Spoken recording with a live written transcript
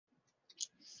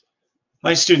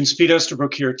Hi students, Pete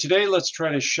Estabrook here. Today let's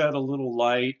try to shed a little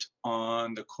light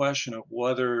on the question of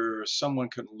whether someone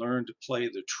can learn to play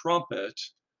the trumpet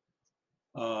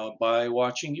by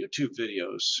watching YouTube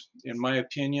videos. In my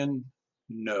opinion,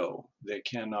 no, they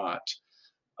cannot.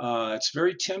 It's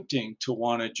very tempting to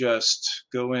want to just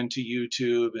go into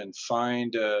YouTube and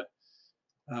find a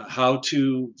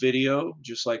how-to video,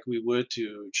 just like we would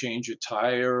to change a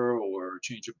tire or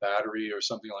change a battery or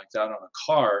something like that on a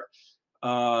car.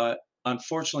 Uh,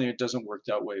 Unfortunately, it doesn't work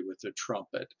that way with the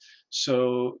trumpet.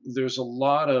 So there's a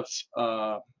lot of,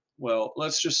 well,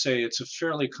 let's just say it's a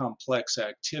fairly complex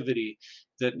activity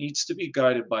that needs to be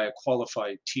guided by a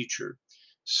qualified teacher.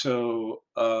 So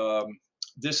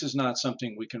this is not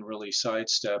something we can really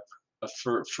sidestep.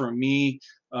 For me,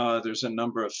 there's a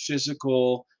number of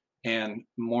physical and,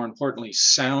 more importantly,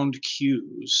 sound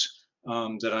cues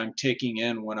that I'm taking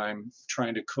in when I'm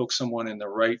trying to coax someone in the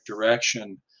right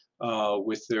direction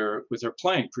with their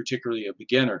playing, particularly a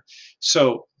beginner.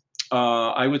 So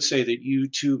I would say that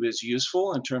YouTube is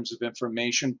useful in terms of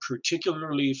information,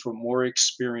 particularly for more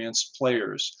experienced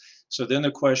players. So then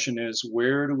the question is,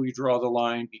 where do we draw the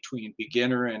line between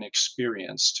beginner and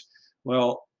experienced?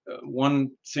 Well,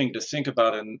 one thing to think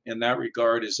about in that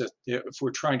regard is that if we're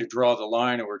trying to draw the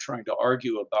line or we're trying to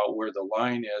argue about where the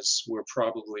line is, we're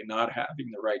probably not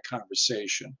having the right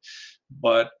conversation.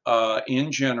 But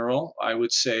in general, I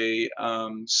would say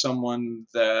someone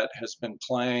that has been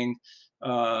playing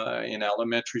in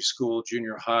elementary school,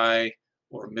 junior high,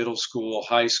 or middle school,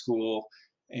 high school,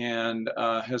 and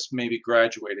has maybe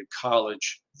graduated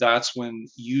college, that's when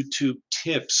YouTube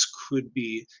tips could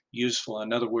be useful.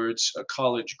 In other words, a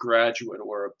college graduate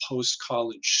or a post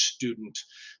college student,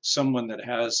 someone that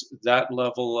has that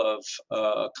level of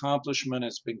accomplishment,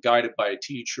 has been guided by a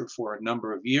teacher for a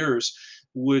number of years,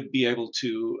 would be able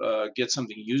to get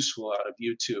something useful out of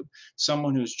YouTube.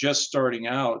 Someone who's just starting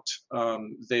out,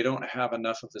 they don't have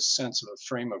enough of a sense of a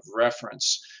frame of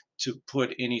reference to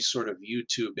put any sort of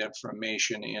YouTube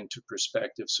information into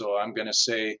perspective. So I'm going to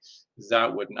say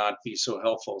that would not be so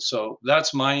helpful. So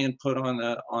that's my input on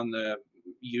the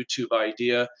YouTube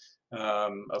idea.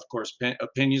 Of course,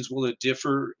 opinions will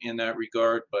differ in that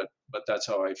regard, but that's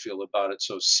how I feel about it.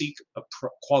 So seek a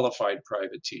qualified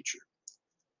private teacher.